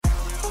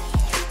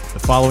The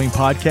following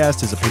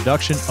podcast is a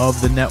production of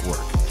the network.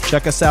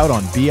 Check us out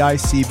on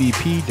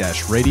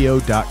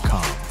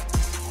bicbp-radio.com.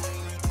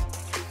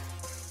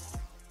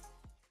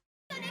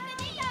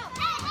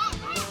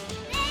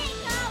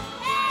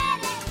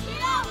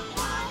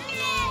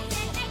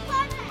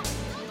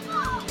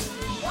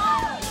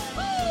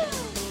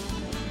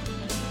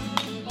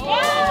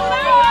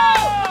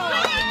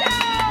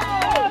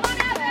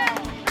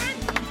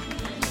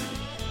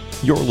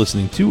 You're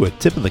listening to a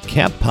Tip of the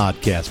Cap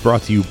podcast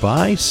brought to you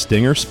by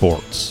Stinger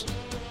Sports.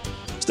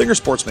 Stinger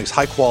Sports makes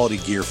high-quality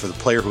gear for the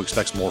player who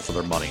expects more for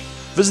their money.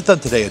 Visit them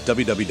today at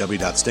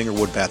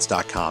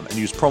www.stingerwoodbats.com and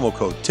use promo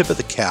code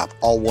TIPOFTHECAP,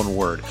 all one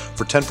word,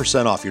 for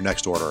 10% off your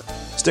next order.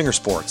 Stinger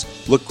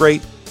Sports. Look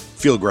great,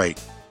 feel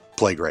great,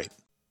 play great.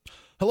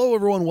 Hello,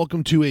 everyone.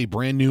 Welcome to a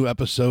brand new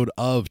episode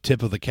of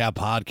Tip of the Cap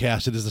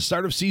podcast. It is the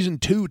start of Season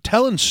 2,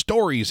 telling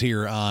stories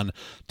here on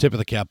Tip of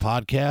the Cap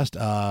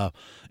podcast.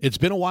 It's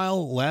been a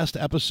while. Last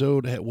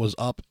episode was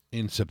up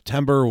in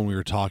September when we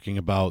were talking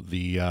about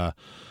the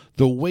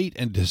weight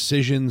and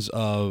decisions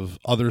of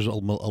others'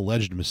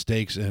 alleged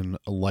mistakes in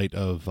light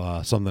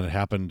of something that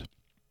happened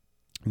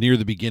near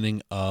the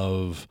beginning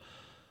of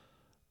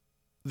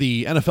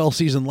the NFL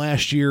season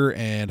last year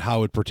and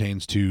how it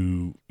pertains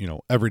to,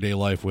 everyday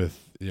life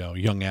with,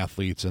 young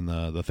athletes and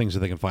the things that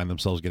they can find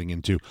themselves getting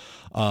into.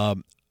 I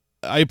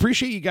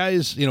appreciate you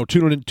guys,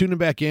 tuning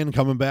back in,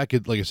 coming back.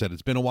 Like I said,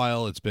 it's been a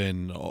while. It's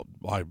been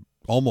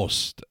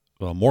almost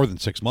more than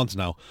 6 months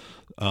now.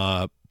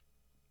 And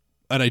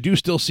I do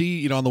still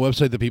see, on the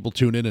website that people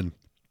tune in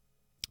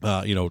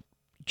and,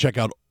 check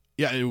out,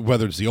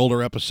 whether it's the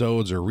older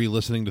episodes or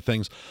re-listening to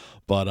things.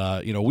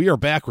 But, we are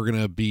back. We're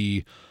going to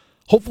be,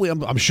 hopefully,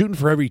 I'm shooting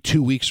for every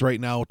 2 weeks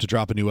right now to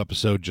drop a new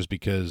episode just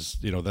because,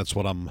 that's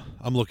what I'm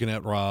looking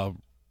at,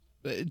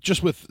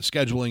 just with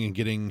scheduling and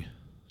getting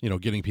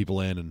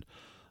people in and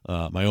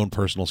my own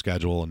personal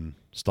schedule and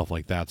stuff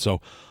like that. So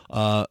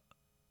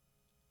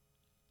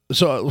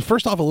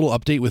first off, a little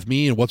update with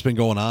me and what's been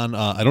going on.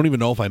 I don't even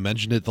know if I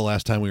mentioned it the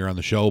last time we were on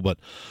the show, but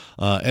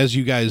as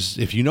you guys,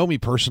 if you know me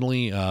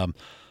personally,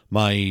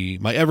 my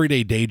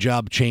everyday day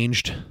job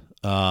changed.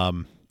 I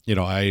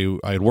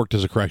had worked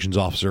as a corrections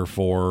officer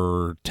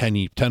for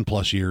 10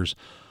 plus years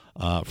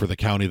for the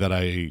county that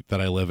I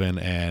live in,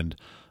 and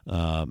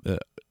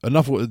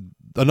enough was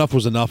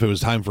enough. It was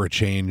time for a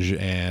change,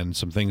 and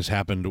some things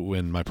happened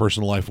in my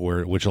personal life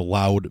which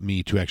allowed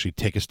me to actually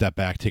take a step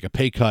back, take a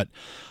pay cut,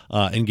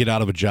 and get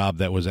out of a job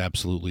that was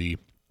absolutely,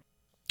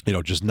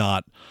 just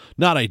not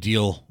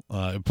ideal.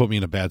 It put me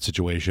in a bad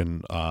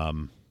situation,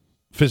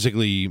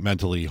 physically,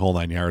 mentally, whole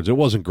nine yards. It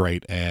wasn't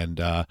great, and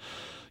so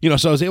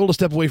I was able to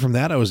step away from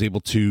that. I was able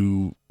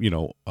to,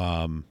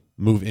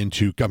 move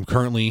into. I'm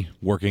currently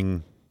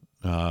working.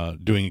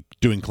 Doing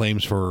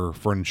claims for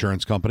an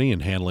insurance company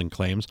and handling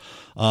claims.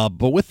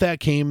 But with that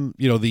came,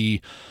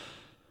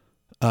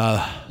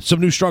 some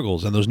new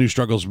struggles, and those new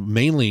struggles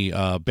mainly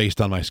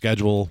based on my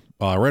schedule.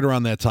 Right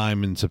around that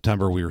time in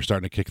September, we were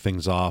starting to kick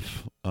things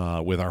off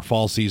with our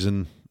fall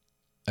season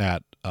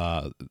at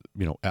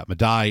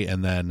Madai,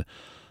 and then,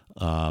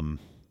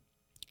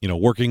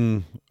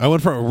 working. I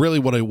went from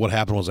what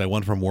happened was I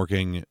went from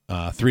working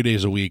 3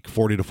 days a week,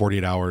 40 to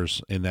 48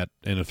 hours in a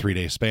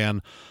 3-day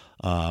span.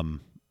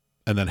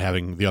 And then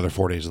having the other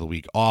 4 days of the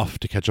week off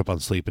to catch up on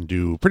sleep and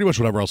do pretty much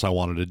whatever else I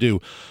wanted to do,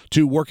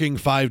 to working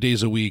 5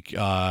 days a week,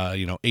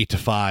 8 to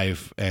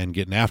 5 and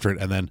getting after it.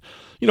 And then,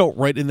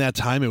 right in that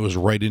time, it was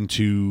right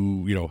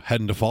into,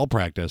 heading to fall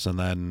practice. And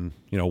then,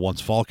 once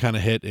fall kind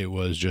of hit, it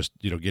was just,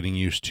 getting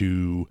used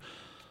to,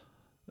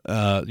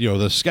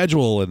 the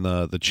schedule and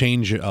the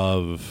change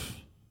of,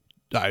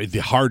 the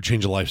hard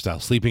change of lifestyle,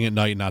 sleeping at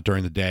night, not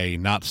during the day,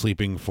 not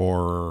sleeping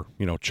for,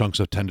 chunks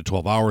of 10 to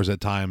 12 hours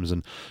at times,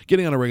 and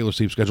getting on a regular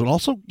sleep schedule. And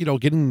also,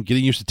 getting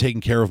used to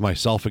taking care of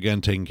myself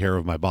again, taking care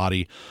of my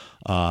body.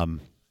 And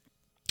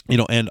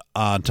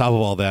on top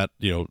of all that,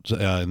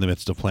 in the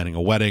midst of planning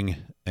a wedding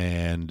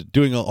and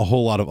doing a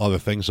whole lot of other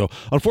things. So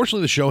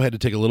unfortunately, the show had to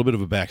take a little bit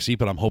of a backseat,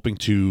 but I'm hoping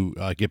to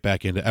get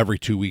back into every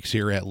 2 weeks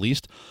here at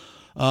least.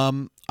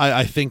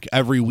 I think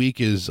every week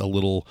is a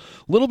little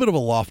bit of a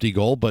lofty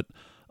goal, but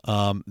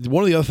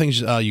one of the other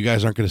things you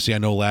guys aren't going to see, I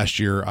know last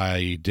year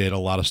I did a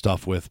lot of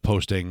stuff with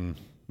posting,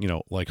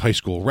 like high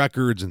school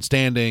records and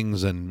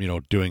standings and,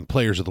 doing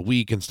players of the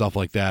week and stuff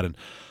like that. And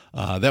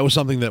that was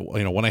something that,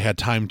 when I had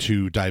time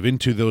to dive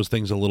into those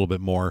things a little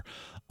bit more,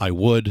 I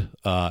would,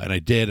 and I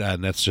did.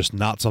 And that's just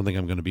not something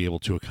I'm going to be able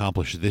to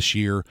accomplish this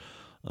year,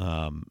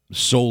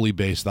 solely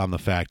based on the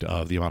fact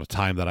of the amount of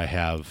time that I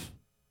have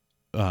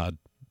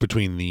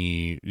between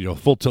the,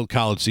 full tilt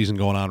college season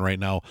going on right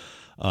now.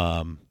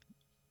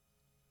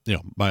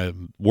 My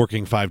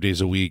working 5 days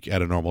a week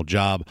at a normal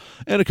job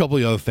and a couple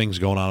of other things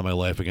going on in my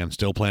life. Again,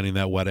 still planning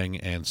that wedding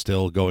and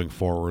still going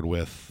forward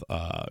with,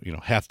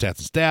 hats, tats,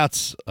 and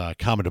stats,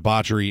 common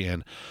debauchery,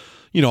 and,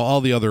 all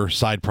the other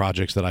side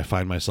projects that I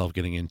find myself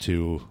getting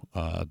into,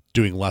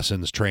 doing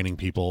lessons, training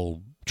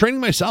people, training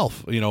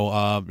myself.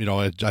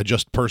 I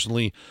just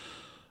personally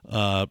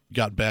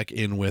got back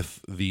in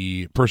with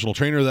the personal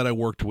trainer that I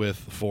worked with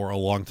for a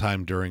long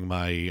time during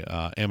my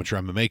amateur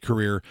MMA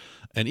career.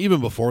 And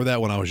even before that,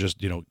 when I was just,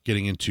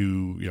 getting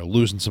into,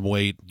 losing some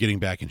weight, getting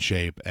back in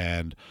shape.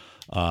 And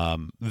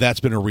that's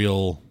been a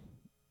real,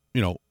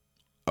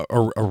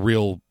 a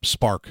real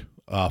spark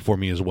for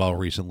me as well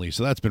recently.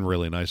 So that's been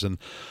really nice. And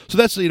so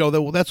that's,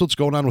 that's what's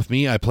going on with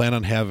me. I plan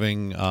on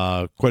having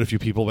quite a few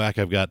people back.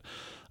 I've got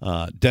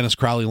Dennis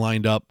Crowley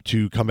lined up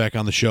to come back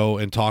on the show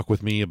and talk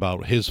with me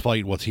about his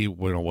fight, what's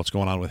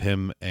going on with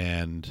him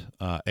and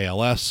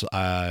ALS.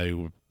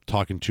 I'm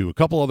talking to a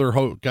couple other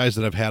guys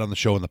that I've had on the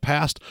show in the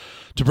past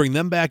to bring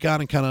them back on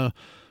and kind of,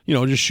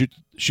 just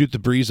shoot the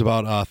breeze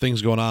about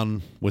things going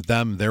on with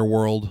them, their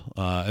world,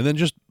 and then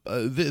just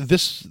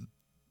this.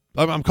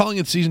 I'm calling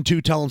it season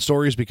 2 telling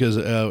stories because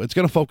it's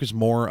going to focus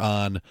more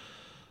on,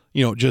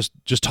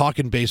 just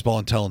talking baseball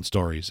and telling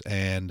stories.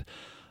 And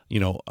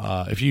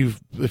if you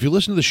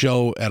listen to the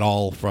show at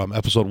all from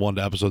episode 1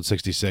 to episode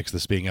 66,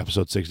 this being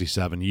episode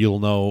 67, you'll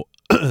know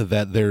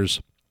that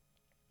there's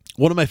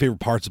one of my favorite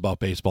parts about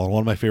baseball and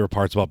one of my favorite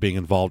parts about being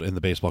involved in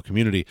the baseball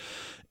community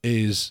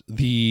is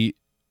it's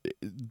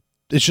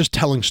just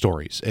telling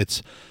stories.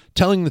 It's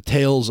telling the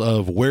tales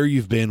of where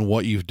you've been,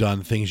 what you've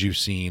done, things you've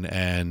seen,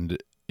 and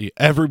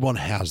everyone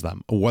has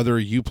them. Whether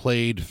you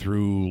played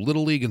through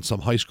Little League and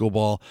some high school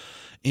ball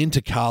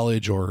into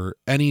college or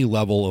any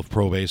level of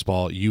pro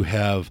baseball, you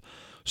have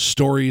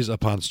stories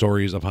upon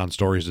stories upon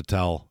stories to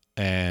tell.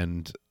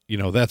 And,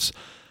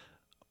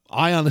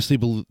 I honestly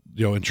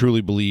and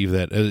truly believe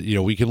that,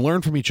 we can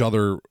learn from each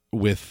other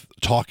with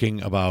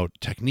talking about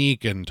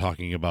technique and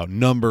talking about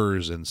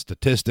numbers and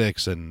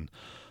statistics and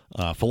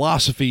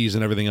philosophies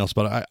and everything else.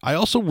 But I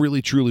also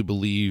really truly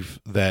believe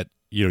that,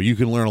 you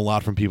can learn a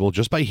lot from people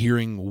just by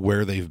hearing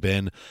where they've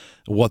been,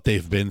 what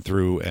they've been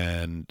through,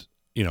 and,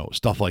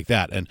 stuff like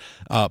that. And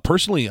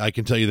personally, I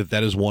can tell you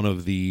that is one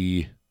of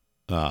the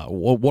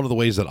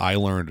ways that I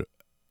learned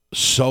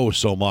so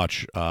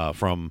much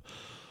from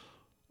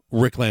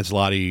Rick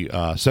Lancelotti,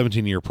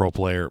 17-year pro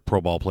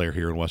ball player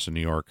here in Western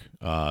New York,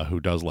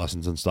 who does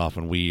lessons and stuff.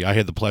 And I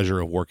had the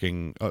pleasure of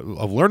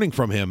learning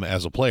from him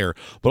as a player,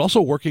 but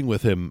also working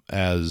with him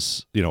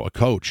as, a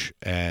coach.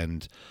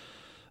 And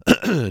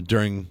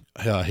during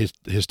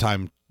his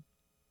time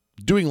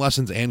doing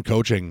lessons and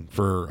coaching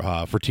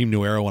for Team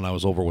New Era when I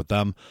was over with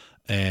them.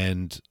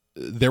 And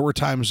there were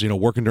times,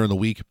 working during the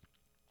week,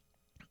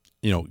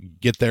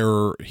 get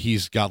there,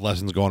 he's got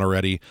lessons going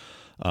already.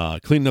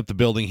 Cleaning up the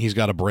building, he's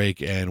got a break,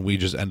 and we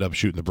just end up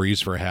shooting the breeze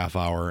for a half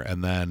hour.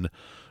 And then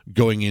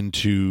going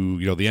into,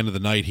 the end of the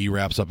night, he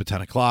wraps up at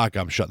 10 o'clock.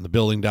 I'm shutting the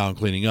building down,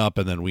 cleaning up,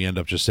 and then we end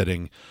up just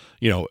sitting,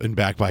 in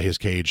back by his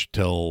cage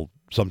till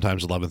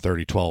sometimes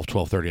 11:30,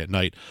 12:30 at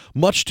night,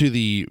 much to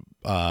the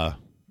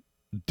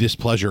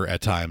displeasure at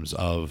times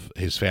of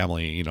his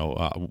family,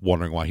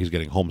 wondering why he's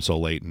getting home so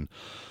late. And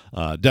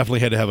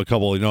definitely had to have a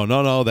couple,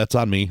 no, that's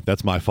on me.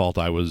 That's my fault.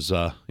 I was,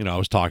 I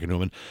was talking to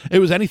him, and it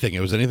was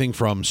anything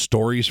from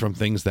stories from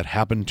things that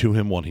happened to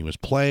him when he was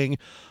playing,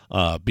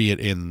 be it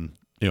in,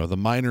 the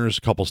minors,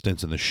 a couple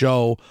stints in the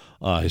show,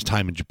 his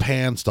time in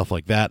Japan, stuff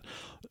like that,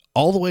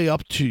 all the way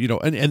up to,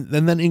 and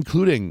then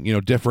including,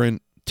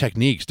 different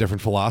techniques,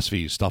 different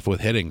philosophies, stuff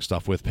with hitting,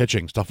 stuff with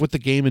pitching, stuff with the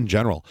game in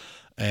general.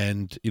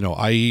 And,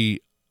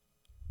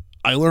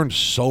 I learned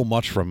so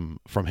much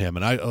from him,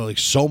 and I like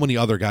so many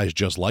other guys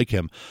just like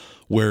him,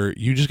 where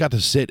you just got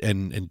to sit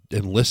and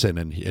listen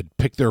and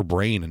pick their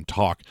brain and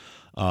talk.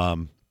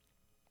 To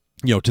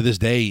this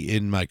day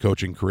in my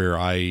coaching career,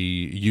 I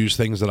use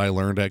things that I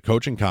learned at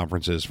coaching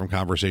conferences from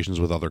conversations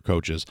with other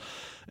coaches.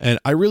 And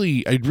I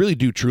really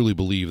do truly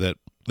believe that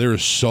there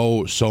is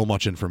so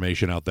much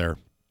information out there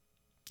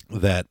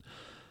that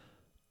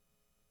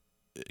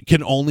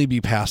can only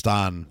be passed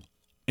on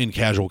in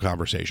casual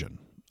conversation.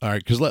 All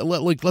right, because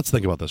let's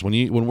think about this.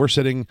 When we're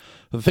sitting,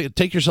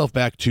 take yourself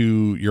back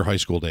to your high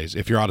school days.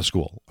 If you're out of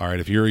school, all right,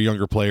 if you're a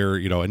younger player,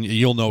 and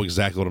you'll know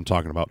exactly what I'm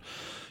talking about.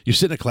 You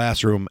sit in a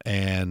classroom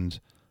and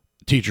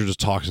teacher just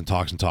talks and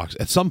talks and talks.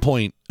 At some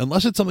point,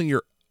 unless it's something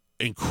you're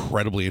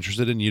incredibly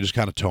interested in, you just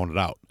kind of tone it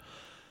out.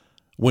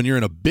 When you're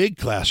in a big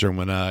classroom,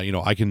 and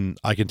I can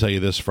tell you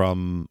this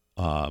from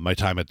my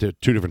time at 2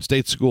 different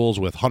state schools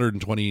with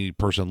 120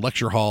 person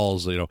lecture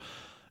halls,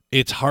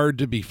 it's hard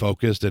to be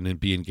focused and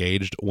be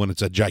engaged when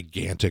it's a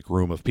gigantic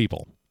room of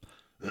people.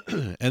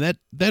 And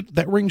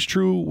that rings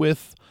true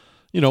with,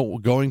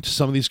 going to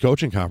some of these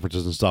coaching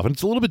conferences and stuff. And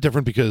it's a little bit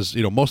different because,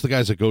 most of the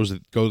guys that go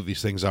to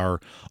these things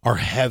are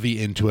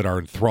heavy into it, are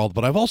enthralled.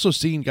 But I've also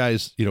seen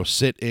guys,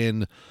 sit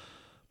in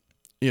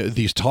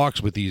these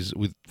talks with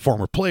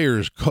former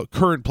players,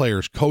 current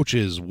players,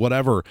 coaches,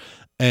 whatever,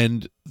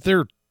 and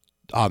they're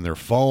on their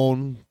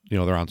phone,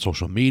 they're on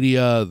social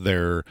media,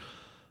 they're,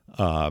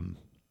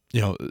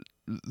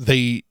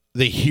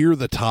 they hear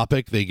the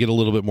topic, they get a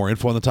little bit more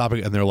info on the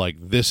topic, and they're like,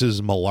 this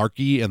is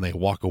malarkey, and they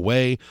walk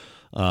away,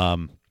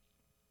 5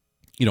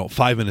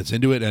 minutes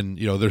into it. And,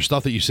 there's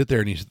stuff that you sit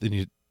there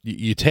and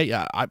you take,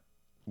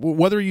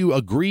 whether you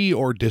agree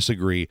or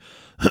disagree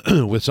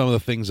with some of the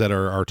things that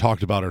are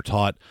talked about or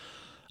taught,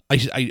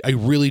 I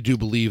really do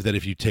believe that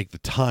if you take the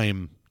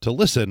time to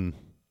listen,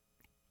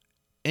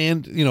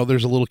 and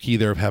there's a little key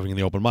there of having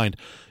the open mind,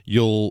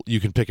 you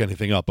can pick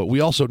anything up. But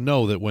we also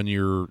know that when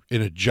you're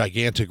in a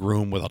gigantic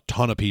room with a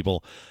ton of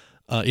people,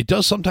 it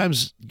does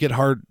sometimes get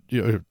hard.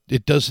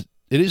 It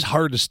is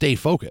hard to stay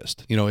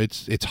focused.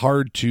 It's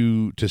hard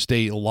to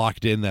stay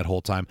locked in that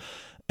whole time,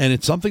 and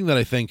it's something that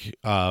I think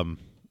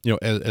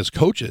as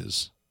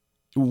coaches,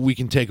 we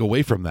can take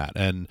away from that.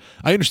 And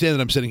I understand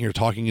that I'm sitting here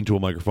talking into a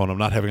microphone. I'm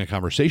not having a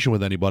conversation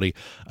with anybody,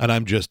 and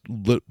I'm just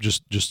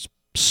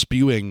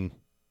spewing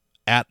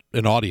at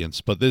an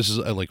audience. But this is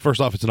first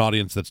off, it's an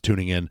audience that's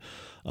tuning in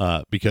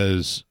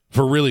because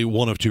for really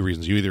one of two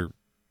reasons. You either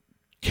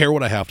care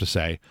what I have to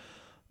say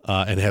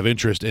and have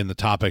interest in the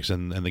topics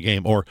and the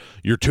game, or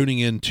you're tuning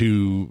in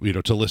to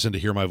listen, to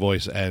hear my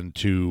voice, and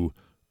to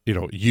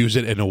use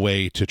it in a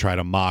way to try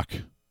to mock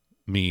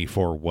me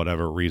for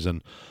whatever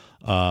reason.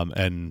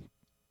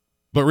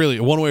 But really,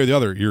 one way or the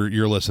other,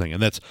 you're listening,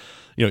 and that's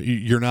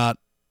you're not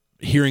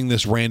hearing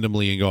this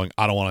randomly and going,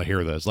 I don't want to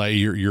hear this. Like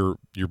you're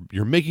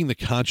making the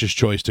conscious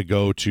choice to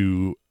go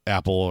to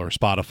Apple or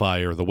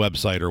Spotify or the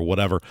website or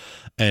whatever,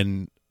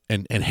 and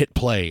hit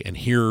play and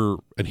hear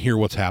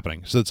what's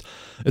happening. So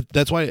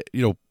that's why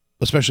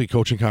especially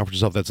coaching conference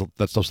stuff,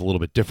 that stuff's a little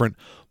bit different.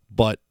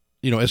 But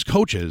as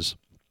coaches,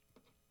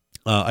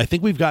 I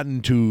think we've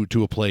gotten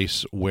to a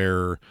place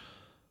where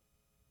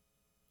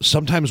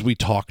sometimes we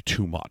talk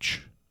too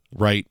much.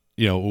 Right?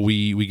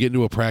 We get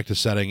into a practice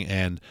setting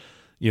and,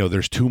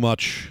 there's too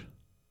much.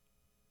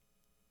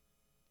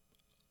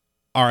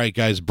 All right,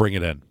 guys, bring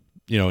it in.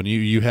 And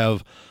you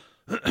have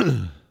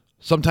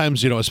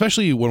sometimes,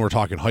 especially when we're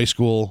talking high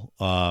school,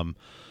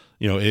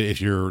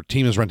 if your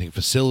team is renting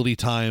facility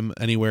time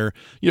anywhere,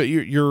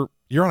 you're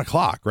on a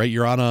clock, right?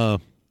 You're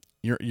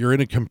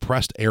in a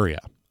compressed area.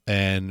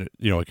 And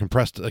a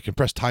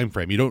compressed time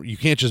frame. You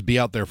can't just be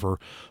out there for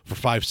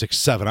 5, 6,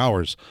 7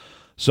 hours.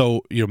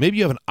 So maybe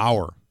you have an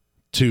hour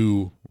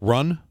to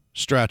run,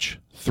 stretch,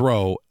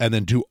 throw, and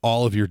then do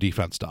all of your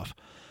defense stuff.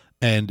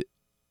 And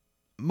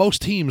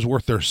most teams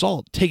worth their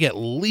salt take at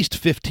least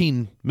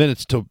 15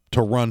 minutes to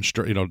run,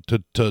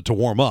 to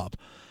warm up.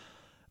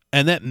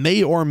 And that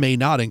may or may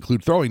not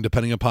include throwing,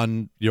 depending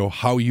upon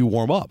how you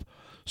warm up.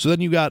 So then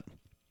you got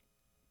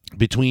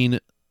between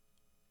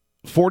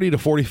 40 to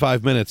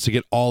 45 minutes to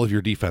get all of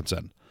your defense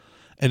in.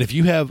 And if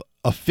you have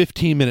a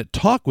 15-minute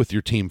talk with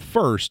your team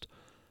first,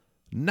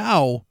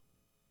 now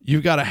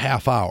you've got a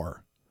half hour.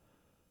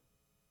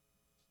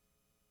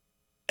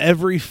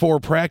 Every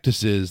 4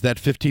 practices, that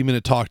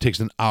 15-minute talk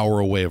takes an hour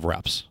away of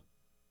reps.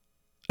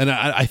 And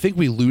I think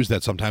we lose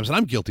that sometimes, and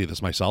I'm guilty of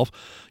this myself.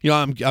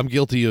 I'm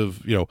guilty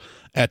of,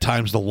 at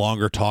times the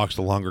longer talks,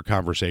 the longer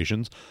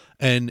conversations.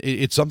 And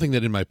it's something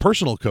that in my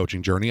personal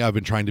coaching journey, I've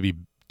been trying to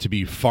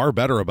be far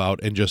better about,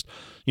 and just,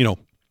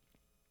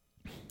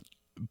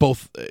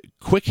 both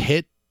quick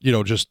hit,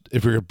 just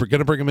if you're going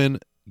to bring them in,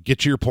 get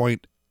to your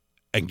point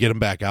and get them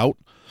back out,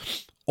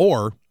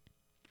 or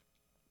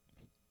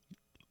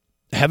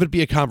have it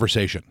be a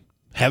conversation,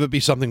 have it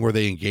be something where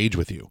they engage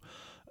with you.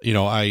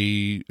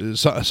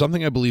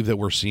 Something I believe that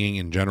we're seeing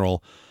in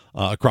general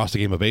across the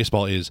game of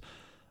baseball is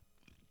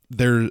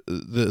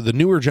the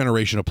newer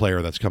generation of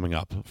player that's coming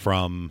up,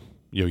 from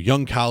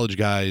young college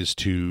guys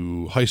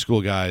to high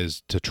school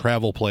guys to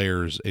travel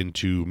players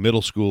into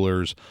middle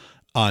schoolers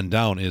on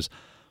down, is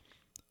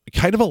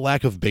kind of a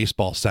lack of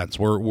baseball sense.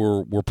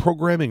 We're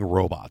programming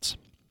robots.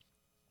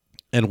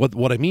 And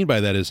what I mean by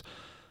that is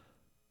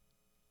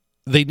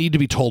they need to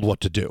be told what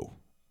to do,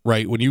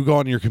 right? When you go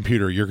on your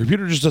computer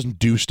just doesn't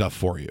do stuff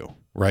for you,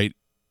 right?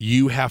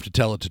 You have to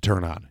tell it to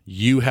turn on.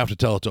 You have to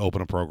tell it to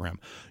open a program.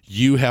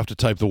 You have to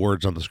type the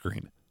words on the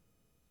screen.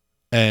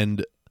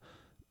 And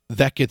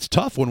that gets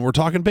tough when we're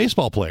talking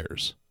baseball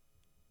players.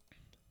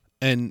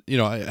 And,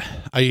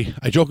 I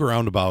joke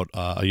around about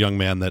a young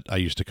man that I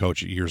used to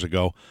coach years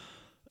ago.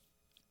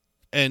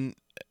 And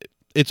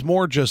it's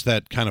more just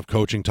that kind of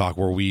coaching talk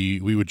where we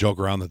would joke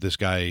around that this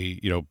guy,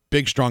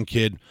 big, strong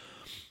kid,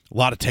 a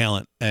lot of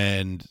talent.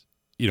 And,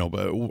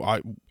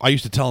 I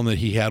used to tell him that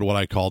he had what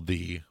I called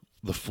the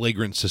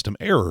flagrant system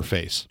error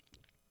face.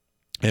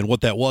 And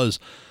what that was,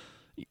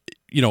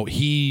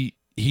 he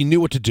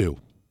knew what to do.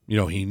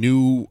 He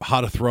knew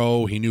how to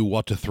throw. He knew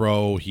what to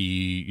throw.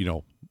 He,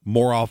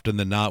 more often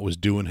than not was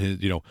doing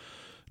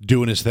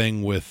his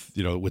thing with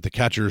the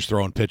catchers,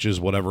 throwing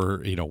pitches,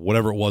 whatever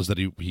it was that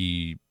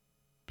he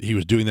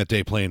was doing that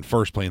day, playing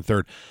first, playing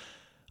third,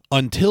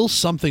 until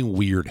something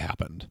weird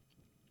happened.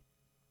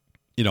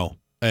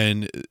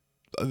 And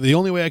the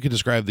only way I could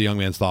describe the young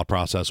man's thought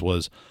process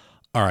was,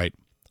 all right,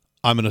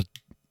 I'm going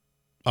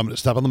to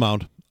step on the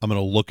mound. I'm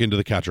going to look into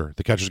the catcher.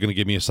 The catcher's going to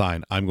give me a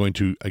sign. I'm going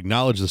to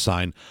acknowledge the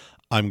sign.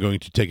 I'm going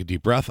to take a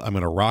deep breath. I'm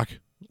going to rock,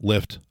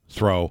 lift,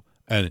 throw,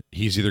 and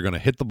he's either going to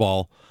hit the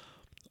ball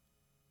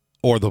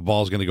or the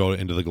ball's going to go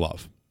into the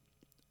glove.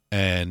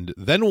 And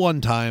then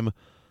one time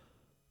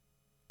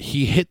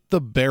he hit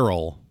the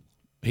barrel.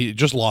 He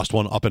just lost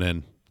one up and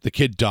in. The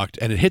kid ducked,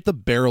 and it hit the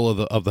barrel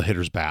of the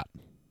hitter's bat.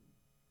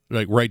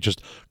 Right,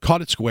 just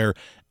caught it square,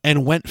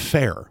 and went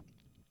fair.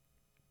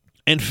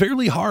 And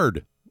fairly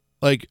hard.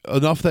 Like,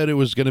 enough that it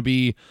was going to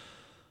be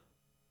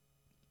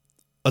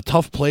a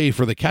tough play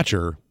for the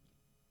catcher.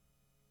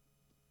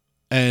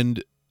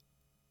 And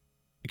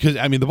because,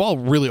 I mean, the ball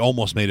really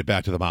almost made it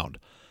back to the mound.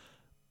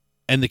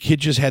 And the kid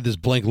just had this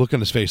blank look on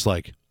his face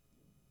like,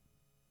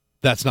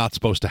 that's not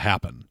supposed to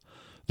happen.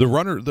 The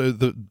runner,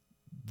 the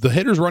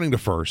hitter's running to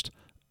first,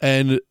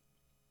 and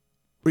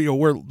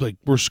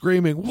we're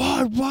screaming,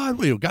 what?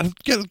 Got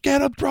to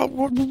get up, drop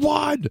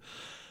one.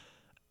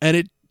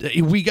 And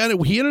we got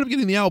it. He ended up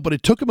getting the out, but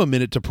it took him a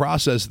minute to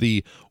process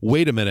the,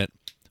 wait a minute,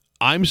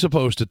 I'm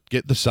supposed to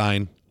get the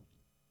sign,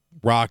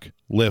 rock,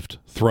 lift,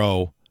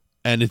 throw,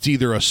 and it's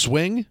either a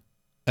swing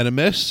and a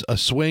miss, a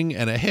swing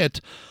and a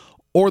hit,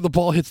 or the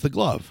ball hits the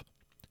glove.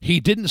 He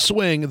didn't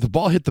swing, the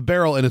ball hit the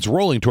barrel, and it's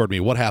rolling toward me.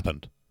 What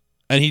happened?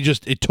 And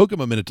it took him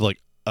a minute to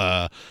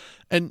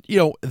and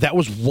that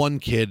was one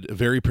kid,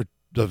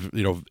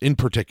 in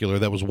particular,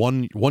 that was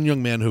one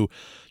young man who,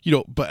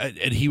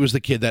 and he was the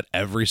kid that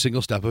every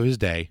single step of his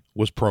day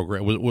was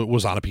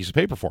was on a piece of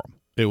paper for him.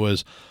 It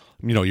was,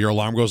 your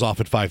alarm goes off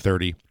at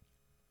 5:30,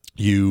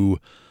 you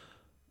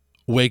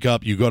wake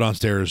up, you go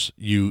downstairs,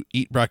 you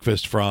eat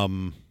breakfast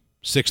from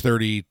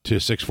 6:30 to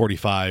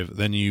 6:45,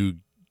 then you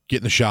get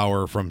in the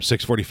shower from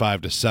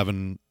 6:45 to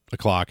 7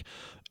 o'clock.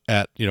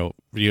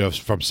 You have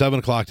from 7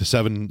 o'clock to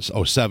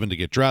 7:07 to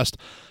get dressed,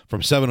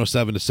 from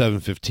 7:07 to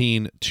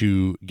 7:15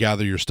 to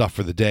gather your stuff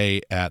for the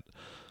day. At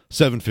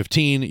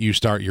 7:15, you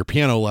start your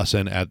piano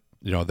lesson.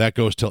 That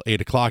goes till 8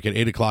 o'clock. At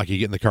 8 o'clock, you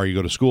get in the car, you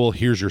go to school.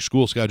 Here's your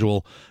school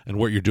schedule and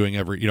what you're doing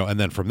and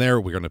then from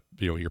there, we're going to,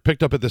 you're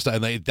picked up at this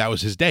time. And that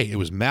was his day. It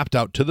was mapped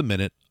out to the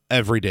minute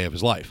every day of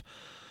his life.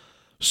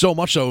 So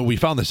much so, we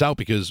found this out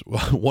because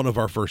one of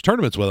our first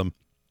tournaments with him,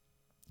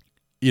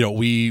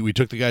 we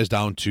took the guys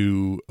down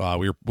to,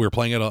 we were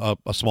playing at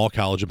a small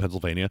college in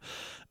Pennsylvania,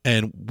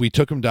 and we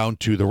took them down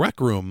to the rec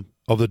room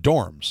of the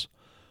dorms,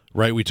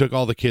 right? We took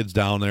all the kids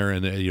down there,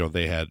 and,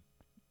 they had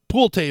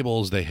pool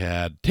tables, they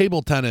had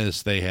table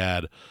tennis, they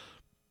had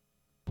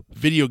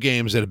video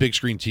games, they had a big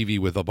screen TV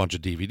with a bunch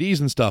of DVDs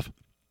and stuff.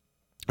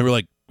 And we're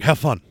like, have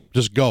fun,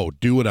 just go,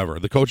 do whatever.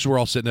 The coaches were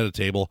all sitting at a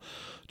table,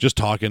 just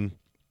talking.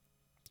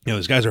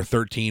 These guys are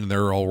 13, and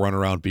they're all running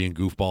around being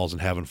goofballs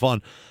and having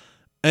fun.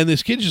 And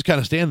this kid just kind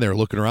of stand there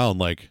looking around,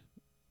 like,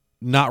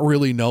 not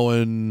really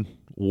knowing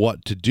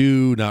what to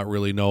do, not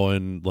really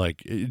knowing,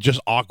 like, just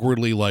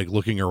awkwardly, like,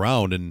 looking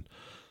around. And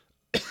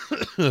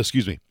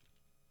excuse me,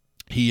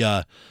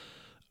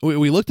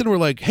 we looked at him, we're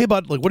like, hey,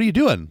 bud, like, what are you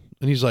doing?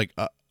 And he's like,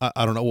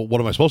 I don't know.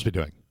 What am I supposed to be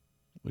doing?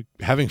 Like,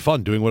 having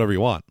fun, doing whatever you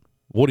want.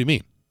 What do you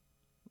mean?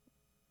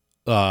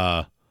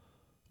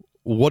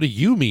 What do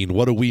you mean?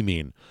 What do we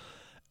mean?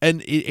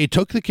 And it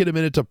took the kid a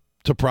minute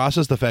to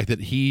process the fact that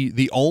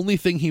the only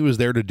thing he was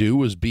there to do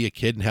was be a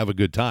kid and have a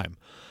good time.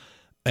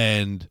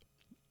 And,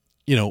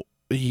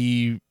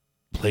 he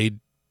played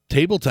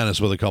table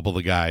tennis with a couple of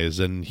the guys,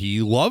 and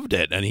he loved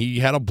it, and he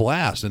had a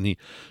blast. And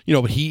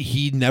but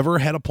he never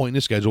had a point in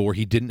his schedule where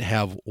he didn't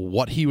have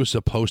what he was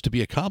supposed to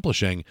be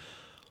accomplishing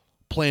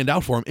planned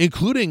out for him,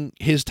 including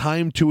his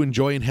time to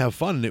enjoy and have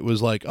fun. And it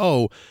was like,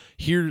 oh,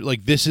 here,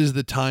 like, this is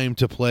the time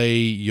to play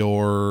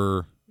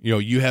your,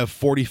 you have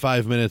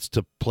 45 minutes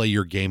to play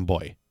your Game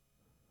Boy.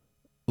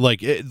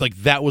 Like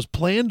that was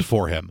planned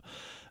for him.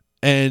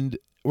 And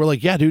we're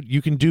like, yeah, dude,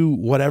 you can do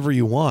whatever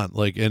you want.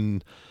 Like,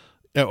 and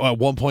at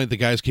one point the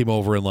guys came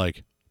over and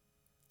like,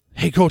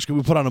 hey, coach, can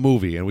we put on a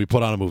movie? And we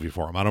put on a movie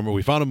for him. I don't remember.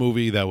 We found a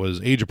movie that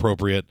was age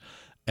appropriate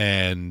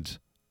and,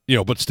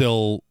 but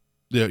still,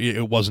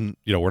 it wasn't,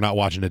 we're not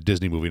watching a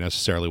Disney movie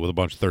necessarily with a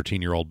bunch of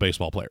 13-year-old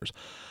baseball players.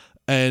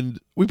 And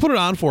we put it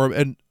on for him,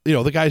 and,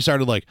 the guys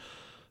started like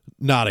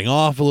nodding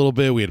off a little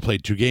bit. We had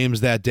played 2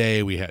 games that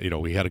day. We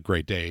had a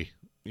great day,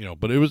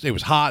 but it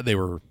was hot. They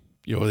were,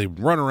 they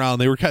run around.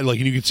 They were kind of like,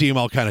 and you could see them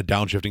all kind of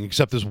downshifting,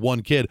 except this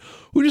one kid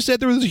who just sat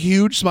there with this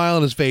huge smile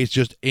on his face,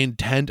 just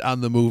intent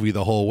on the movie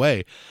the whole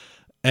way.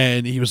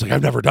 And he was like,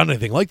 I've never done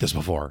anything like this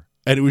before.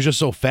 And it was just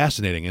so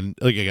fascinating. And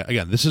like,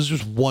 again, this is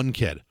just one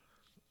kid,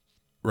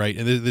 right?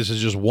 And this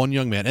is just one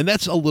young man. And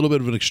that's a little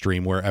bit of an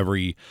extreme where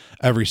every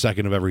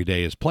second of every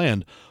day is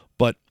planned.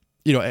 But,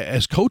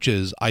 as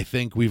coaches, I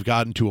think we've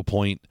gotten to a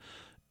point,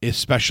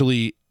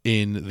 especially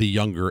in the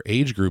younger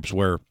age groups,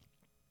 where,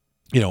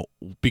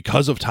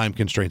 because of time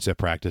constraints at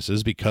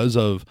practices, because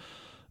of,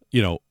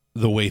 the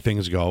way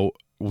things go,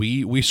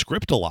 we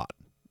script a lot.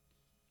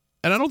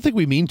 And I don't think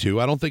we mean to.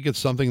 I don't think it's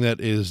something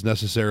that is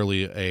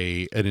necessarily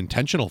an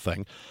intentional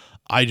thing.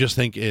 I just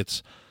think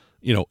it's,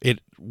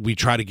 we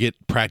try to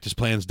get practice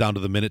plans down to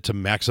the minute to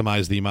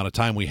maximize the amount of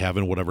time we have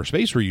in whatever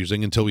space we're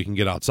using until we can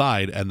get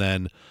outside. And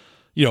then,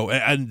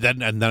 and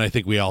then I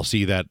think we all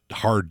see that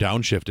hard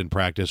downshift in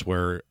practice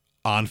where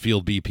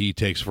on-field BP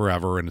takes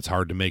forever, and it's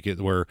hard to make it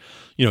where,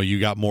 you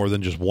got more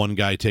than just one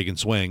guy taking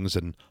swings,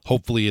 and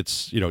hopefully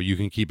it's, you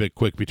can keep it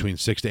quick between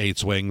 6 to 8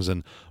 swings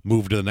and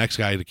move to the next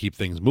guy to keep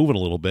things moving a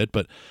little bit.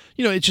 But,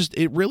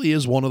 it really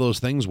is one of those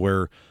things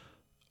where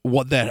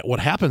what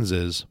happens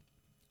is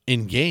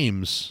in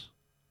games,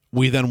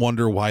 we then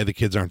wonder why the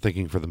kids aren't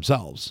thinking for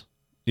themselves.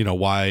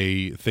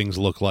 Why things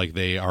look like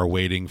they are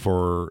waiting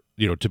for,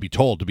 to be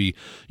told, to be,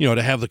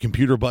 to have the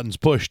computer buttons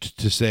pushed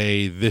to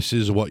say, this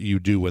is what you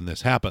do when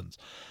this happens.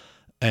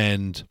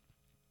 And,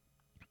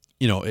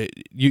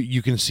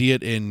 you can see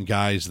it in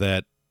guys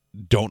that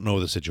don't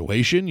know the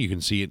situation. You can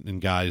see it in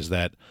guys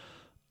that,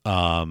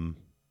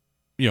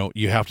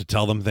 you have to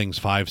tell them things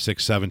 5,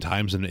 6, 7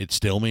 times and it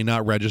still may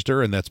not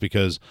register. And that's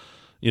because,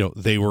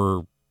 they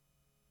were,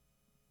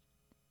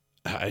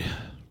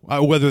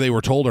 whether they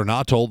were told or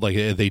not told, like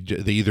they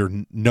either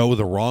know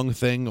the wrong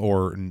thing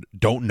or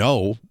don't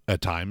know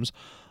at times.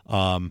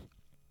 And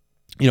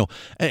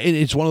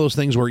it's one of those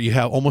things where you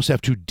almost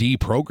have to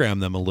deprogram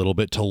them a little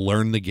bit to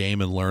learn the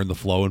game and learn the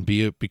flow and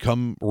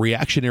become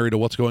reactionary to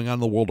what's going on in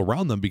the world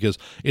around them, because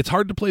it's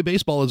hard to play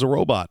baseball as a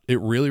robot.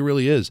 It really,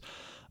 really is.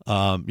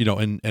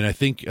 And I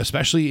think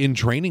especially in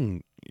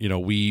training,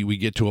 we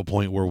get to a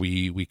point where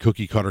we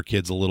cookie cutter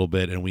kids a little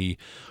bit, and we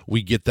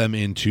get them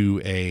into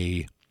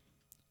a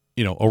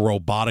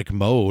robotic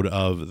mode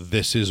of,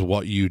 this is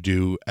what you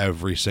do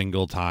every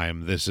single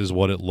time. This is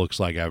what it looks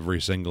like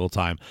every single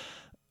time.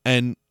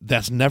 And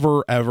that's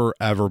never, ever,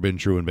 ever been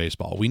true in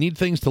baseball. We need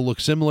things to look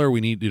similar. We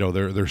need,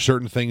 there's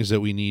certain things that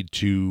we need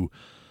to,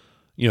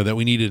 that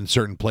we need in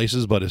certain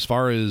places. But as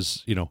far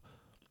as,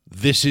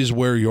 this is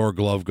where your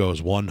glove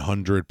goes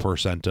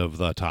 100% of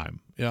the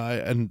time.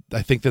 And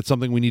I think that's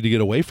something we need to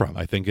get away from.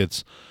 I think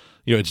it's,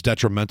 it's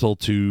detrimental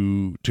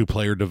to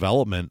player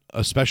development,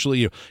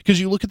 especially because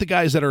you look at the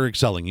guys that are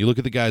excelling. You look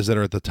at the guys that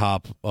are at the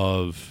top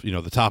of,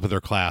 the top of their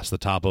class, the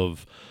top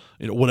of,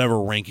 whatever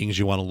rankings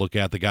you want to look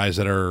at, the guys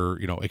that are,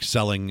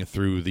 excelling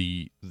through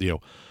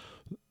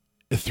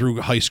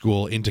through high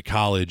school, into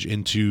college,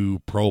 into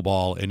pro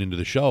ball, and into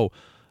the show.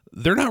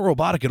 They're not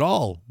robotic at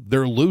all.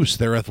 They're loose.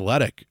 They're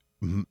athletic.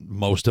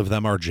 Most of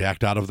them are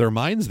jacked out of their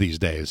minds these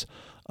days.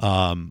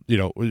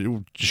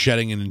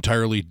 Shedding an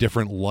entirely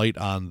different light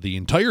on the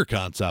entire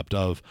concept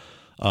of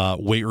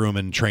weight room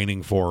and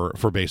training for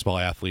baseball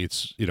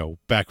athletes.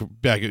 Back,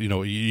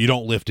 you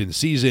don't lift in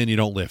season, you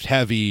don't lift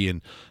heavy,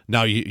 and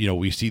now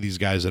we see these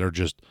guys that are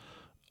just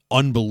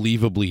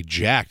unbelievably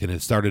jacked, and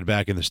it started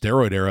back in the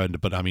steroid era.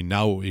 But I mean,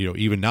 now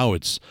even now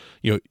it's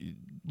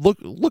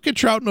look at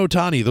Trout and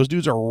Ohtani. Those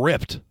dudes are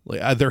ripped.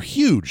 They're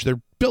huge.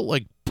 They're built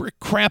like brick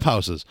crap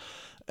houses.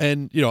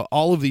 And,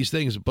 all of these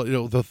things, but,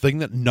 the thing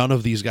that none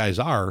of these guys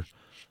are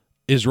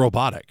is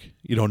robotic.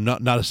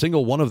 Not a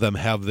single one of them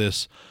have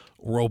this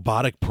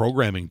robotic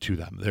programming to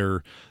them.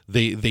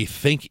 They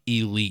think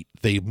elite,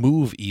 they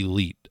move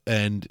elite.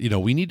 And,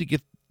 we need to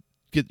get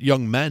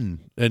young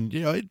men and,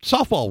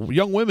 softball,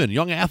 young women,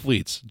 young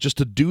athletes just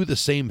to do the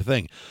same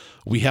thing.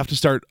 We have to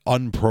start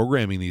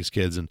unprogramming these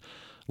kids and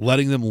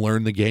letting them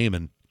learn the game.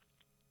 And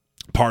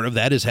part of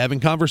that is having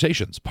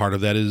conversations. Part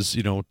of that is,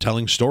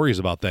 telling stories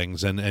about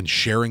things and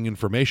sharing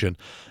information.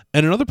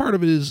 And another part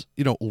of it is,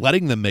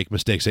 letting them make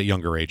mistakes at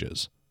younger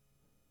ages.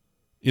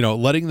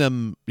 Letting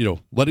them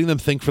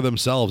think for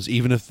themselves,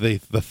 even if the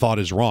thought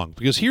is wrong.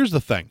 Because here's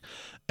the thing,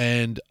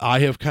 and I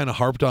have kind of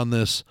harped on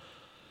this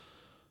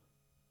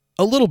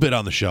a little bit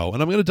on the show,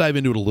 and I'm going to dive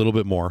into it a little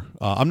bit more.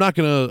 I'm not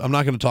going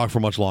to talk for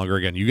much longer.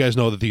 Again, you guys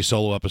know that these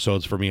solo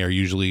episodes for me are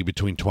usually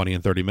between 20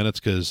 and 30 minutes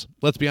because,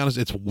 let's be honest,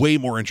 it's way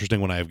more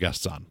interesting when I have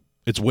guests on.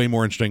 It's way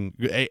more interesting.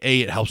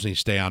 It helps me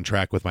stay on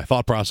track with my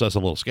thought process.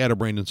 I'm a little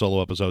scatterbrained in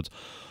solo episodes,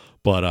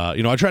 but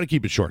I try to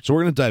keep it short. So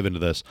we're going to dive into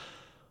this.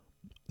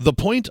 The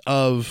point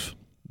of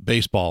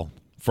baseball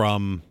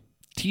from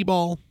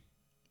T-ball,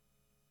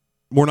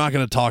 we're not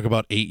going to talk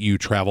about 8U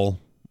travel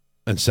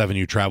and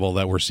 7U travel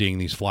that we're seeing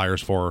these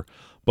flyers for.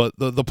 But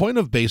the point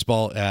of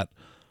baseball at,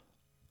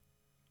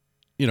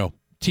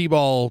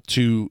 T-ball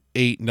to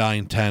 8,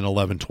 9, 10,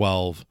 11,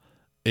 12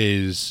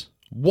 is,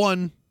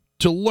 one,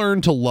 to learn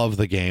to love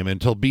the game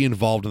and to be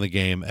involved in the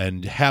game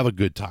and have a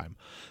good time.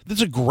 This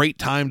is a great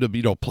time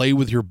to, play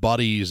with your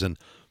buddies. And,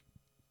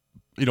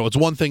 it's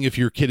one thing if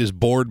your kid is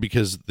bored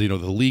because, the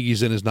league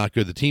he's in is not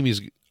good, the team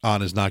he's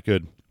on is not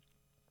good,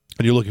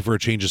 and you're looking for a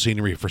change of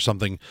scenery, for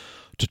something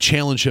to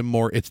challenge him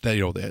more. It's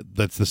that,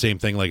 that's the same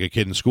thing like a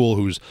kid in school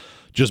who's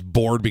just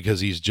bored because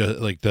he's just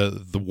like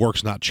the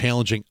work's not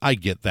challenging. I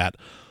get that.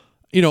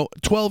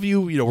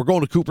 12U, we're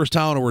going to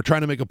Cooperstown or we're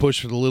trying to make a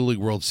push for the Little League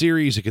World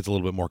Series. It gets a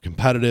little bit more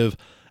competitive.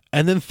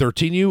 And then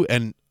 13U,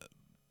 and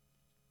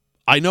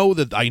I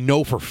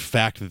know for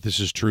fact that this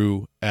is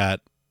true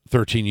at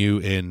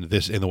 13U in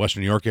the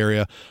Western New York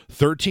area.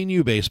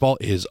 13U baseball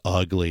is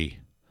ugly.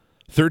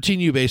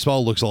 13U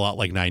baseball looks a lot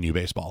like 9U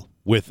baseball,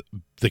 with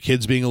the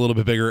kids being a little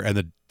bit bigger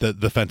and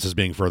the fences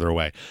being further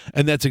away.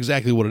 And that's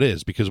exactly what it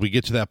is, because we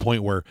get to that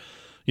point where,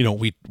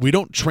 we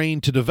don't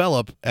train to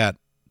develop at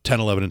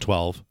 10, 11, and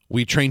 12.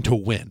 We train to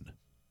win,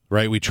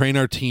 right? We train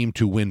our team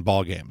to win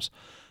ball games.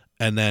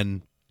 And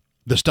then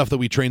the stuff that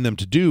we train them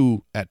to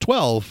do at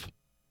 12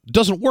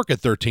 doesn't work at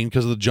 13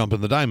 because of the jump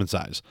in the diamond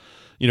size.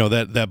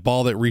 That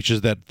ball that reaches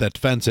that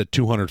fence at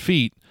 200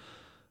 feet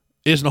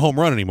isn't a home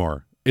run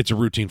anymore. It's a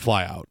routine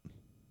fly out.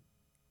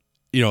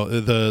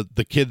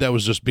 The kid that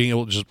was just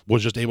able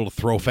to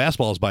throw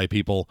fastballs by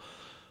people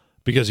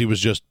because he was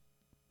just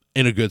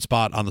in a good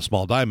spot on the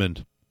small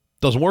diamond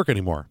doesn't work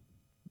anymore.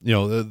 You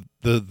know,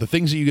 the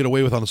things that you get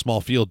away with on the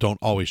small field don't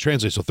always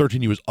translate. So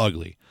 13U was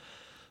ugly.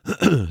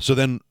 So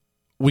then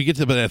we get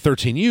to but at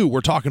 13U,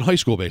 we're talking high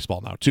school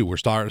baseball now too. We're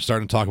starting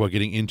to talk about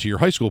getting into your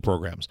high school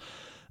programs.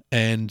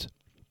 And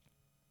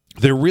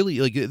they're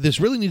really this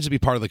really needs to be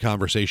part of the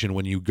conversation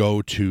when you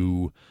go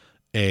to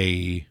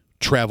a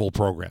travel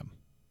program.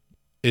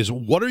 Is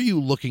what are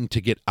you looking to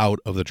get out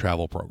of the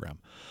travel program?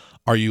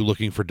 Are you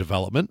looking for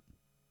development?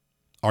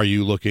 Are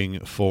you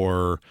looking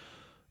for,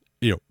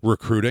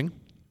 recruiting?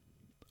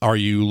 Are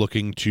you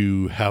looking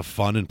to have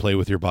fun and play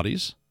with your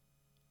buddies?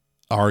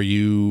 Are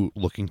you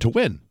looking to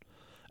win?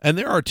 And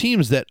there are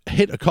teams that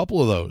hit a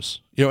couple of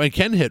those, and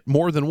can hit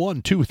more than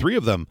 1, 2, 3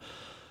 of them.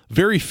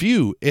 Very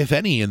few, if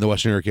any, in the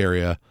Western New York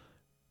area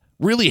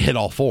really hit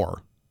all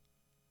 4.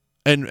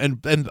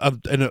 And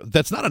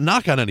that's not a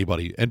knock on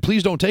anybody, and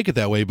please don't take it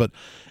that way, but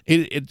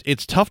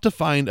it's tough to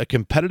find a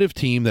competitive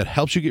team that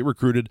helps you get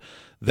recruited,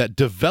 that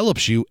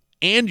develops you,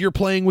 and you're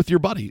playing with your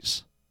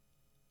buddies.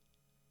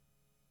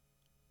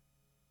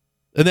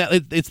 And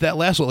it's that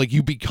last one. Like,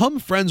 you become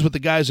friends with the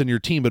guys on your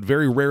team, but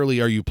very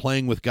rarely are you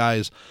playing with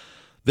guys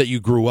that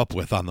you grew up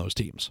with on those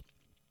teams.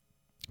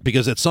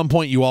 Because at some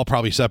point, you all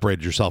probably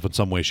separated yourself in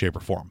some way, shape, or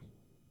form.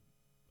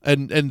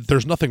 And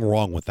there's nothing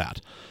wrong with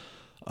that.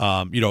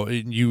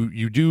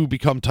 You do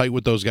become tight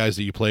with those guys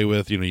that you play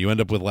with. You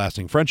end up with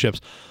lasting friendships.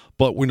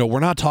 But we're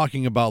not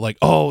talking about like,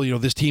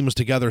 this team was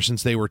together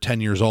since they were 10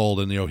 years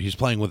old, and he's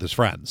playing with his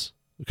friends,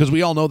 because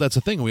we all know that's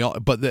a thing.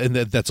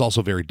 That's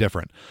also very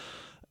different.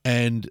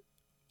 And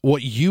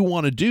what you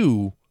want to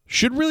do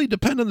should really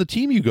depend on the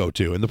team you go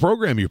to and the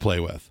program you play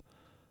with.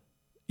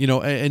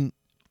 And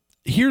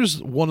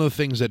here's one of the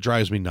things that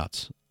drives me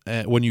nuts.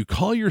 When you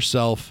call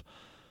yourself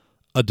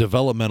a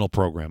developmental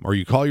program, or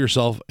you call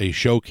yourself a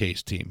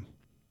showcase team,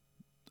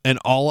 and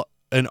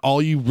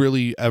all you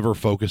really ever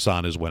focus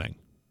on is winning.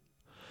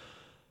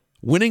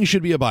 Winning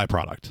should be a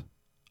byproduct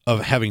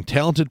of having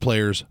talented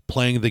players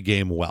playing the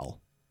game well.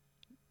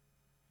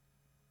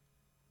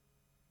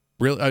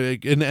 Really,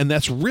 and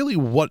that's really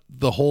what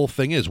the whole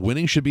thing is.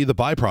 Winning should be the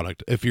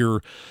byproduct. If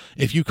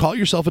you call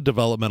yourself a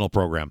developmental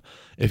program,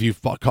 if you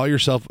call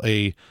yourself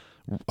a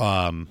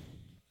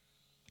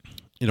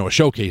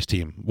showcase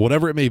team,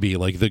 whatever it may be,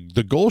 like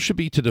the goal should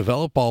be to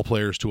develop ball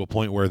players to a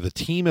point where the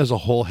team as a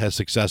whole has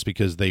success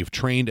because they've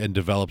trained and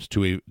developed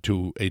to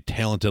a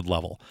talented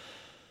level.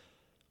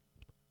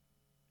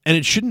 And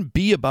it shouldn't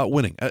be about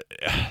winning.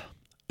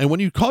 And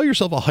when you call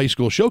yourself a high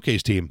school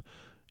showcase team,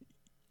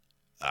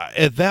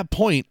 at that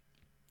point,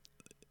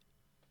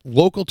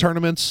 local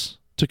tournaments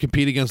to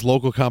compete against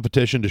local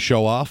competition to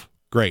show off,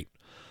 great.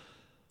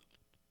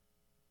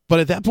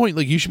 But at that point,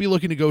 you should be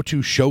looking to go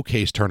to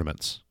showcase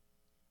tournaments.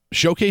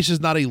 Showcase is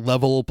not a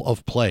level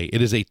of play.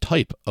 It is a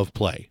type of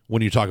play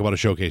when you talk about a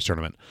showcase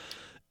tournament.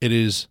 It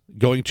is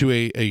going to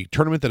a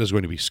tournament that is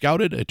going to be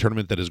scouted, a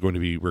tournament that is going to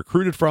be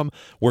recruited from,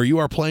 where you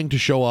are playing to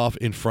show off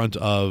in front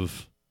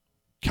of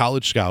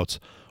college scouts,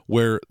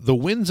 where the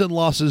wins and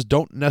losses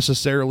don't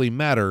necessarily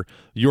matter.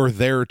 You're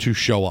there to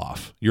show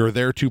off. You're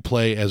there to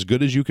play as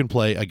good as you can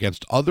play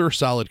against other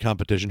solid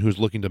competition who's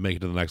looking to make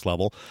it to the next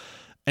level.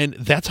 And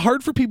that's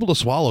hard for people to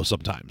swallow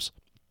sometimes.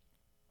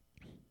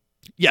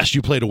 Yes,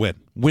 you play to win.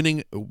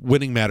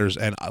 Winning matters.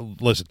 And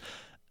listen,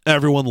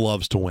 everyone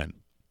loves to win.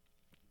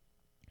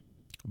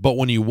 But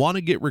when you want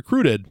to get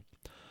recruited,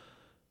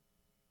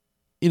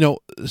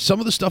 some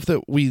of the stuff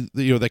that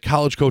that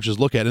college coaches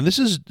look at, and this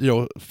is,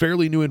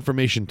 fairly new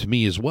information to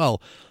me as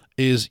well,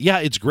 is,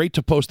 it's great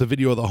to post the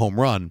video of the home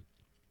run.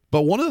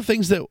 But one of the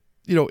things that,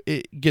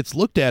 it gets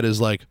looked at is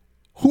like,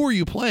 who are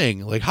you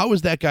playing? Like, how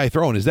is that guy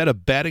throwing? Is that a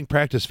batting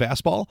practice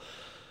fastball?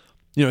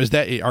 Is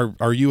that,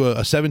 are you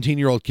a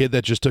 17-year-old kid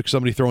that just took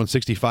somebody throwing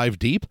 65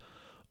 deep?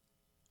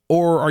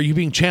 Or are you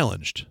being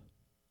challenged?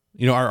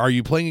 Are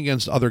you playing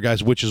against other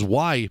guys? Which is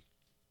why,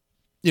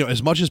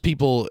 as much as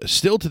people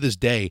still to this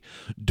day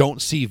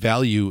don't see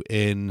value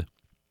in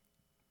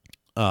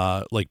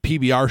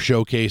PBR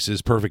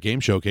showcases, perfect game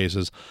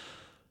showcases,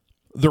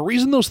 the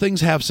reason those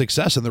things have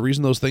success and the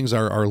reason those things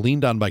are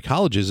leaned on by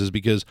colleges is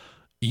because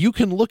you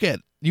can look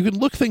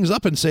things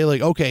up and say,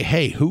 like, okay,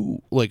 hey,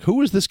 who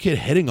is this kid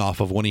hitting off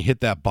of when he hit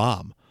that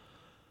bomb?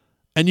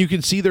 And you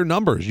can see their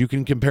numbers. You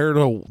can compare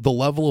to the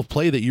level of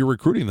play that you're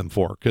recruiting them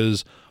for.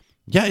 Because,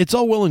 it's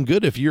all well and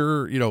good if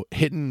you're,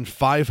 hitting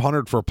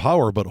 500 for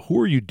power, but who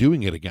are you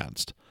doing it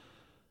against?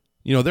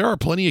 There are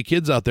plenty of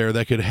kids out there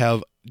that could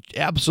have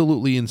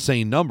absolutely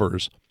insane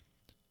numbers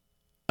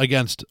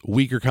against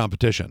weaker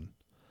competition.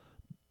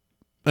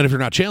 And if you're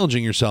not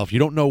challenging yourself, you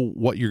don't know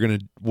where you're going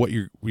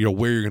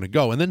to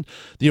go. And then,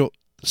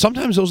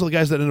 sometimes those are the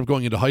guys that end up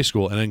going into high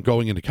school and then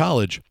going into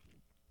college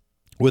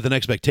with an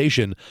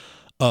expectation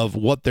of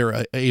what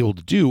they're able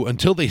to do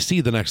until they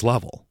see the next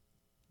level.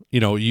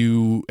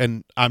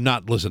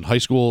 High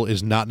school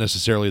is not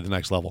necessarily the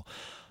next level.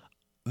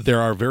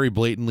 There are very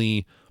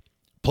blatantly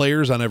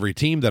players on every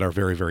team that are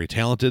very, very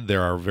talented.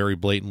 There are very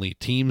blatantly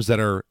teams that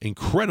are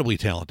incredibly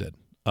talented.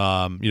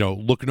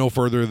 Look no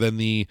further than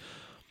the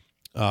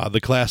the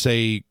Class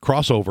A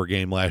crossover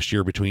game last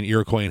year between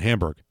Iroquois and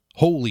Hamburg.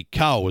 Holy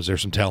cow, was there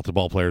some talented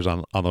ball players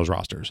on those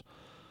rosters.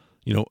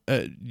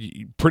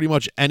 Pretty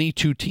much any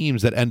two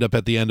teams that end up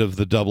at the end of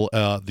in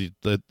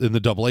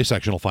the AA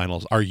sectional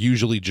finals are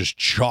usually just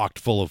chocked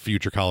full of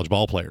future college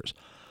ball players.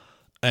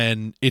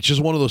 And it's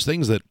just one of those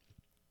things that,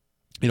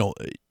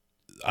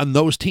 on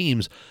those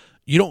teams,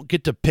 you don't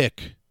get to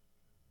pick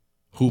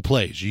who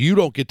plays. You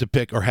don't get to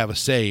pick or have a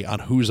say on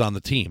who's on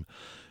the team.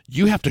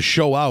 You have to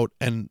show out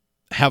and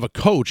have a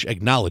coach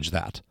acknowledge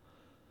that.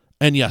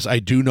 And yes, I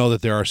do know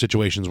that there are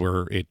situations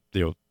where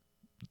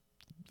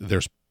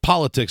there's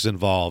politics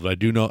involved. I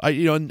do know,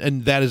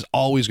 and that is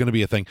always going to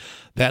be a thing.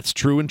 That's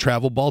true in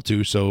travel ball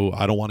too, so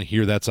I don't want to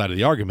hear that side of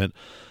the argument.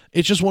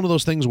 It's just one of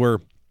those things where,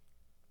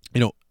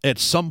 at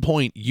some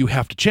point you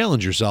have to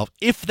challenge yourself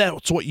if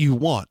that's what you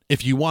want.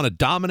 If you want to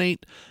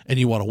dominate and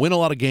you want to win a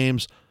lot of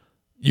games,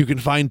 you can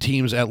find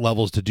teams at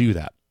levels to do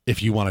that.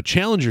 If you want to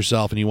challenge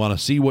yourself and you want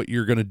to see what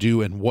you're going to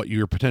do and what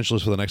your potential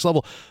is for the next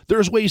level,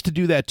 there's ways to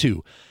do that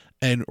too.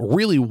 And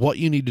really what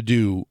you need to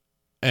do,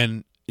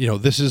 and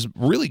this is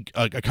really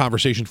a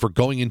conversation for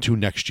going into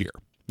next year,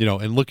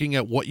 and looking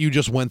at what you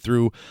just went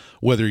through,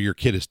 whether your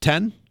kid is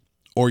 10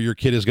 or your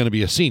kid is going to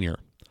be a senior,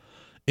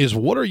 is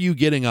what are you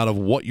getting out of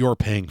what you're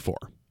paying for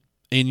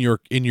in your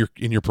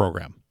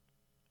program?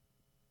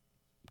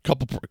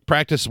 Couple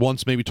practice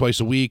once, maybe twice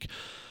a week,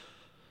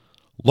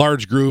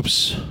 large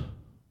groups.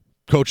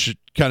 Coach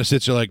kind of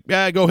sits there like,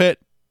 yeah, go hit.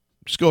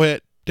 Just go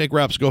hit. Take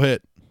reps, go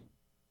hit.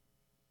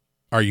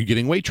 Are you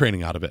getting weight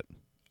training out of it?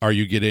 Are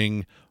you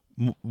getting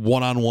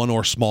one-on-one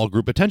or small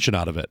group attention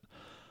out of it?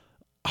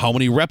 How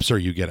many reps are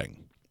you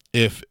getting?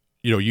 If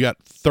you got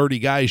 30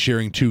 guys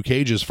sharing 2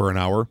 cages for an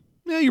hour,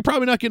 you're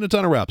probably not getting a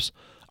ton of reps.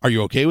 Are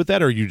you okay with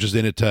that? Or are you just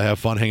in it to have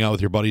fun, hang out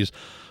with your buddies,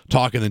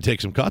 talk, and then take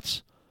some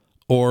cuts?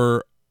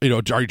 Or are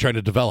you trying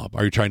to develop?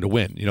 Are you trying to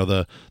win?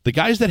 The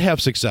guys that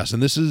have success,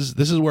 and this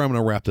is where I'm going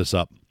to wrap this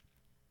up.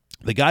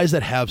 The guys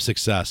that have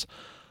success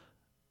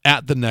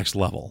at the next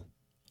level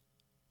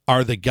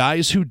are the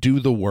guys who do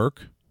the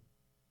work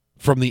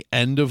from the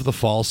end of the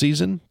fall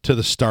season to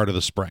the start of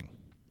the spring.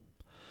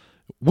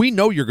 We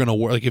know you're going to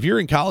work. Like if you're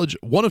in college,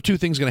 one of two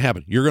things is going to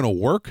happen. You're going to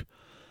work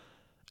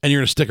and you're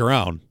going to stick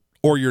around,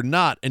 or you're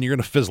not and you're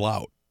going to fizzle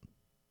out.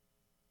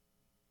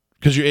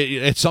 Because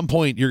at some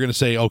point you're going to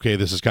say, okay,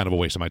 this is kind of a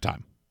waste of my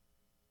time.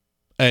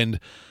 And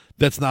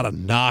that's not a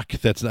knock.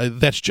 That's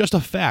just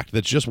a fact.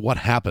 That's just what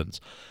happens.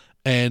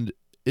 And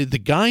the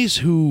guys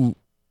who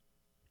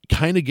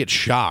kind of get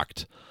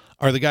shocked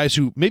are the guys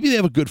who maybe they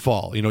have a good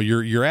fall.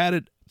 You're at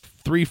it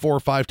 3, 4,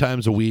 5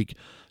 times a week,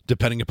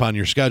 depending upon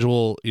your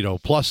schedule,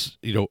 plus,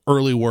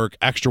 early work,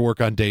 extra work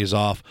on days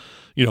off,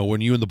 when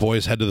you and the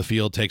boys head to the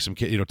field, take some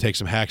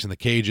hacks in the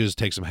cages,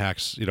 take some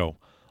hacks,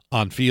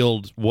 on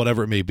field,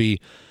 whatever it may be,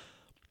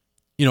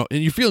 and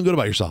you're feeling good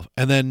about yourself.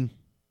 And then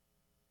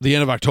the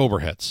end of October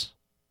hits,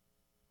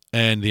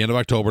 and the end of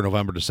October,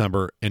 November,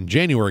 December, and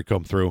January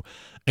come through.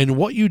 And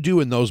what you do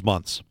in those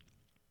months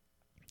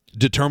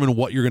determine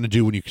what you're going to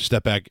do when you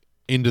step back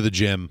into the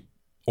gym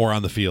or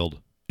on the field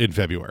in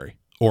February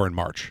or in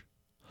March.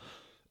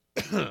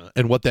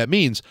 And what that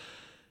means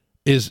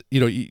is,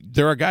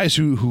 there are guys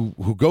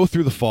who go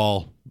through the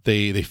fall,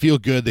 they feel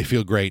good, they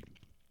feel great,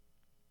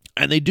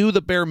 and they do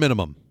the bare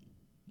minimum.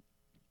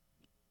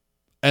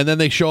 And then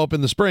they show up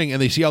in the spring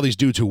and they see all these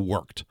dudes who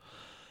worked.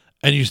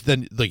 And you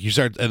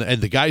start,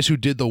 and the guys who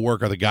did the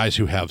work are the guys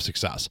who have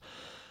success.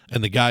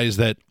 And the guys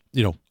that,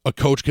 a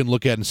coach can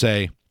look at and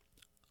say,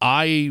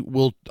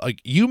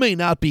 you may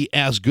not be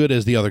as good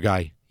as the other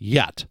guy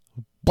yet,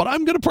 but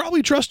I'm going to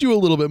probably trust you a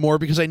little bit more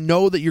because I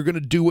know that you're going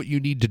to do what you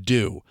need to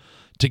do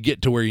to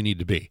get to where you need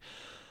to be.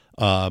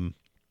 You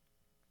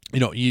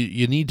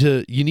need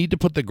to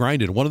put the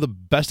grind in. One of the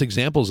best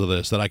examples of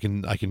this that I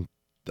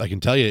can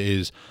tell you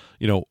is,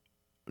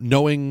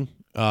 knowing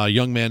a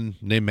young man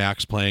named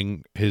Max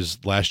playing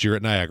his last year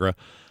at Niagara,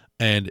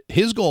 and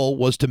his goal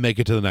was to make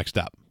it to the next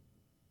step.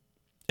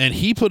 And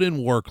he put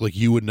in work like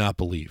you would not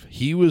believe.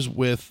 He was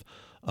with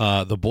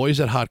the boys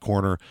at Hot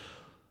Corner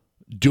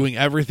doing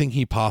everything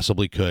he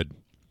possibly could.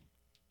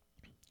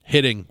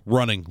 Hitting,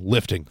 running,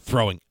 lifting,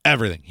 throwing,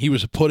 everything. He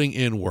was putting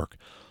in work.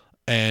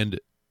 And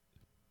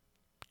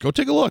go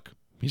take a look.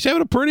 He's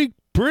having a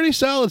pretty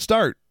solid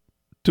start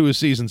to his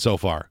season so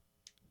far.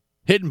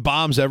 Hitting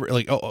bombs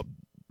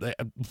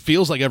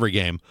feels like every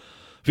game.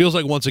 Feels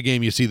like once a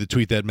game you see the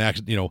tweet that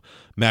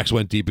Max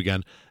went deep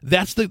again.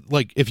 That's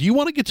if you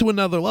want to get to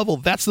another level,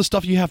 that's the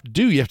stuff you have to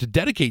do. You have to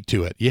dedicate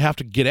to it. You have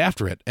to get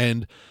after it.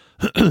 And,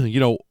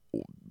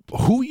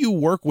 who you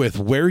work with,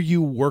 where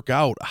you work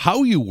out,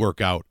 how you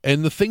work out,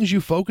 and the things you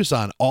focus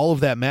on, all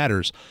of that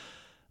matters.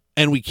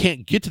 And we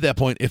can't get to that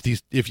point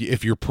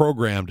if you're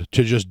programmed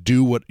to just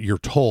do what you're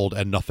told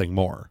and nothing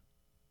more.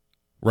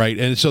 Right?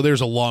 And so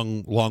there's a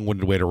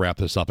long-winded way to wrap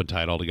this up and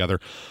tie it all together.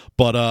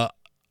 But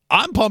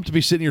I'm pumped to be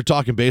sitting here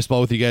talking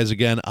baseball with you guys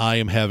again. I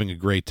am having a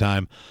great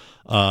time.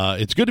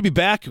 It's good to be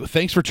back.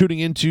 Thanks for tuning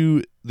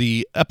into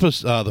the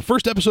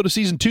first episode of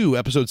Season 2,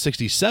 Episode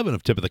 67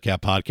 of Tip of the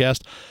Cap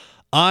Podcast.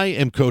 I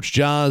am Coach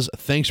Jaws.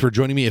 Thanks for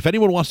joining me. If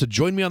anyone wants to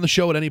join me on the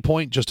show at any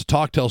point, just to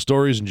talk, tell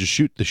stories, and just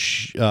shoot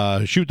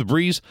the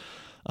breeze,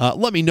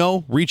 let me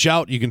know. Reach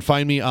out. You can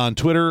find me on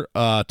Twitter,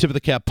 Tip of the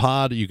Cap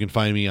Pod. You can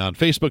find me on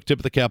Facebook, Tip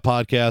of the Cap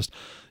Podcast.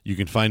 You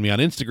can find me on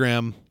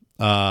Instagram.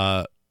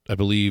 I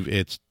believe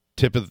it's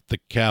Tip of the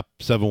Cap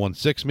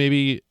 716,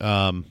 maybe.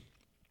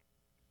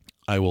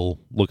 I will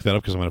look that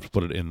up because I'm going to have to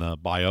put it in the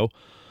bio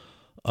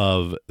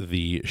of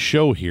the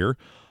show here.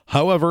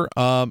 However,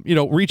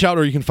 reach out,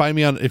 or you can find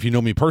me on, if you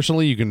know me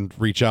personally, you can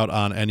reach out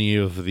on any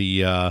of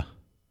the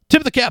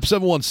Tip of the Cap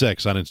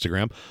 716 on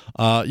Instagram.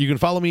 You can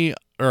follow me,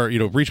 or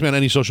reach me on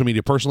any social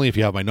media personally. If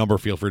you have my number,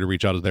 feel free to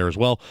reach out there as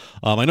well.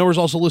 My number is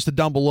also listed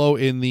down below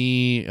in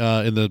the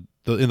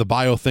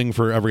bio thing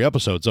for every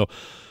episode. So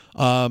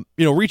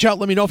reach out,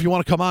 let me know if you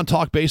want to come on,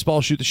 talk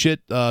baseball, shoot the shit,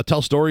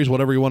 tell stories,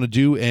 whatever you want to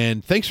do.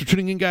 And thanks for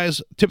tuning in,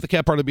 guys. Tip of the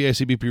Cap, part of the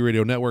BICBP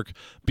Radio Network,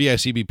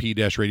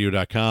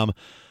 bicbp-radio.com.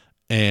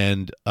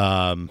 And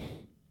check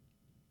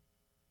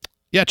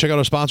out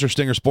our sponsor,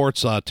 Stinger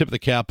Sports. Tip of the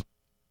Cap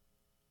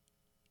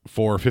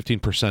for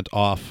 15%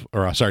 off,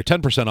 or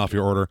 10% off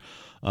your order.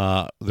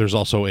 There's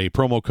also a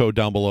promo code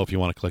down below if you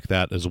want to click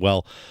that as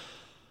well.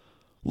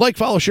 Like,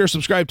 follow, share,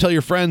 subscribe, tell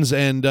your friends,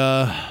 and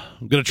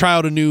I'm going to try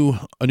out a new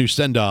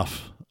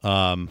send-off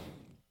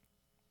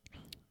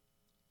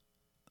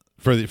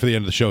for the end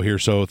of the show here.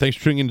 So thanks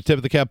for tuning in to Tip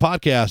of the Cap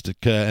Podcast,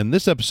 and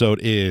this episode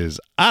is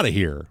out of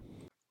here.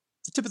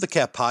 The Tip of the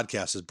Cap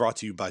podcast is brought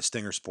to you by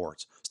Stinger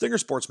Sports. Stinger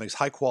Sports makes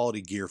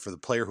high-quality gear for the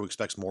player who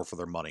expects more for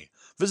their money.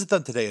 Visit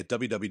them today at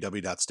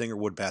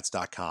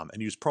www.stingerwoodbats.com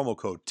and use promo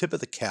code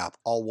TIPOFTHECAP,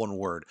 all one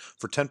word,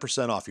 for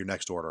 10% off your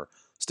next order.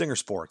 Stinger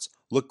Sports.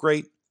 Look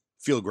great,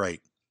 feel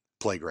great,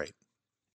 play great.